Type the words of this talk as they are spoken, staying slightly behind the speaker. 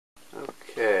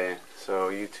Okay, so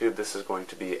YouTube, this is going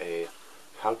to be a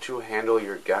how to handle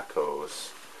your geckos.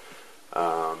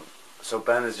 So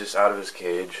Ben is just out of his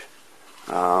cage.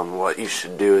 What you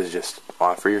should do is just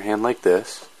offer your hand like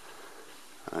this,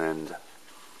 and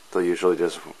they'll usually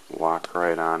just walk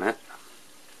right on it.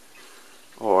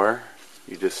 Or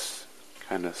you just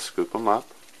kind of scoop them up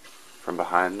from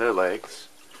behind their legs.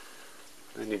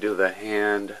 Then you do the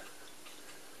hand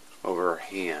over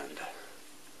hand.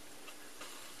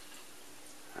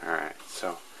 Alright,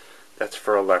 so that's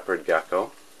for a leopard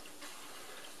gecko.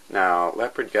 Now,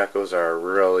 leopard geckos are a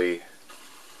really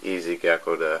easy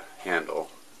gecko to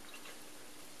handle.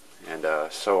 And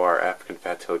so are African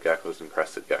fat-tailed geckos and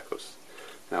crested geckos.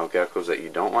 Now, geckos that you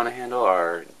don't want to handle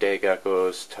are day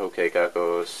geckos, tokay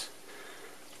geckos.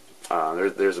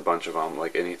 There's a bunch of them,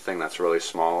 like anything that's really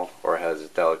small or has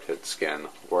delicate skin,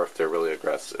 or if they're really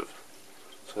aggressive.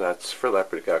 So that's for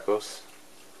leopard geckos.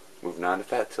 Moving on to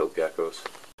fat-tailed geckos.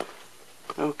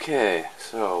 Okay,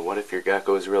 so what if your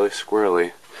gecko is really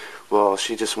squirrely? Well,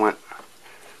 she just went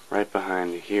right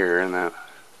behind here, and that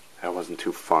wasn't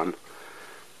too fun.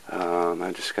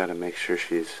 I just gotta make sure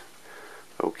she's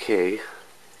okay.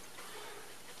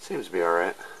 Seems to be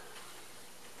alright.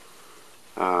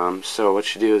 So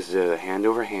what you do is a hand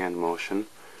over hand motion,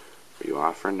 where you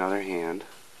offer another hand.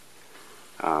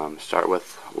 Start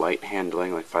with light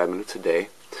handling, like 5 minutes a day.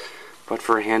 But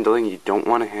for handling, you don't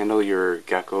want to handle your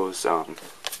geckos,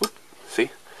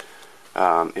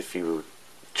 if you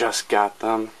just got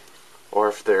them, or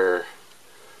if they're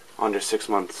under 6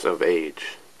 months of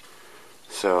age.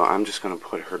 So I'm just going to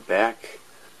put her back,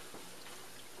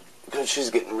 because she's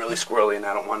getting really squirrely and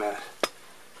I don't want to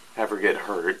have her get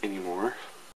hurt anymore.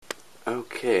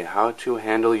 Okay, how to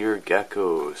handle your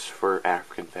geckos for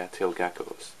African fat-tailed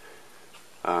geckos.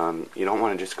 You don't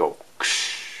want to just go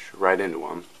right into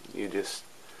them. You just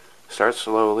start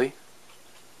slowly.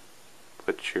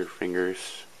 Put your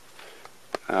fingers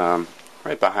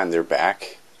right behind their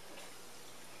back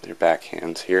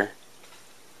hands here.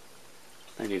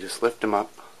 And you just lift them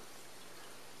up.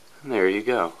 And there you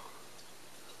go.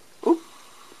 Oop!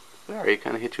 Sorry,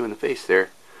 kind of hit you in the face there,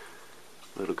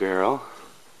 little girl.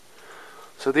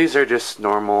 So these are just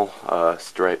normal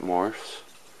striped morphs.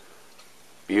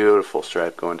 Beautiful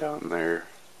stripe going down their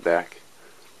back.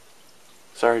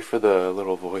 Sorry for the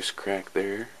little voice crack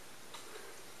there.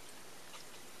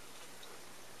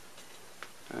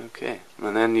 Okay,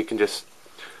 and then you can just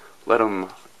let them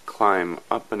climb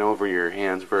up and over your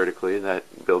hands vertically. That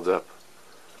builds up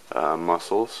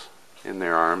muscles in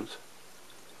their arms.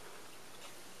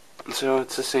 So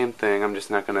it's the same thing. I'm just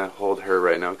not going to hold her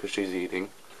right now because she's eating.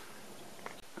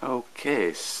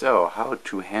 Okay, so how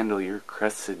to handle your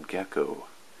crested gecko.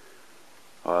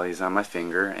 Well, he's on my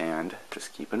finger, and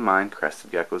just keep in mind, crested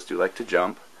geckos do like to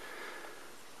jump.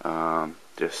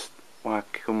 Just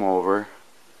walk them over.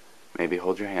 Maybe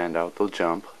hold your hand out, they'll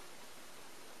jump.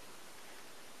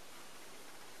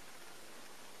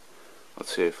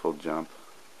 Let's see if he'll jump.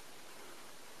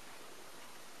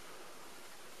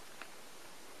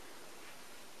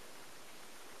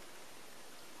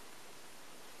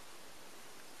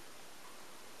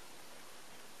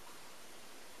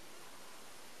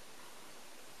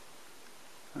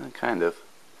 Kind of.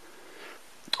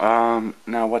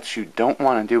 Now what you don't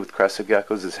want to do with crested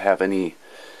geckos is have any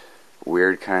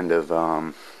weird kind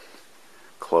of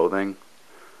clothing.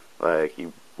 Like,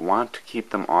 you want to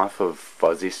keep them off of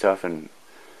fuzzy stuff and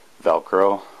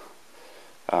Velcro.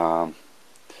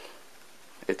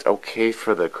 It's okay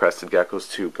for the crested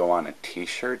geckos to go on a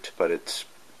t-shirt, but it's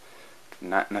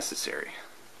not necessary.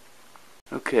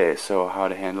 Okay, so how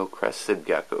to handle crested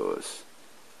geckos.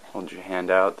 Hold your hand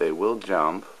out, they will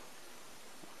jump.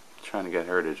 I'm trying to get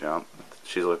her to jump.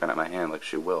 She's looking at my hand like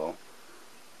she will.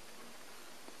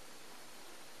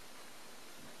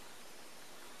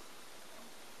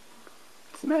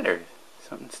 What's the matter?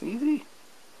 Something sneezy?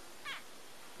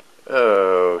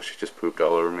 Oh, she just pooped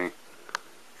all over me.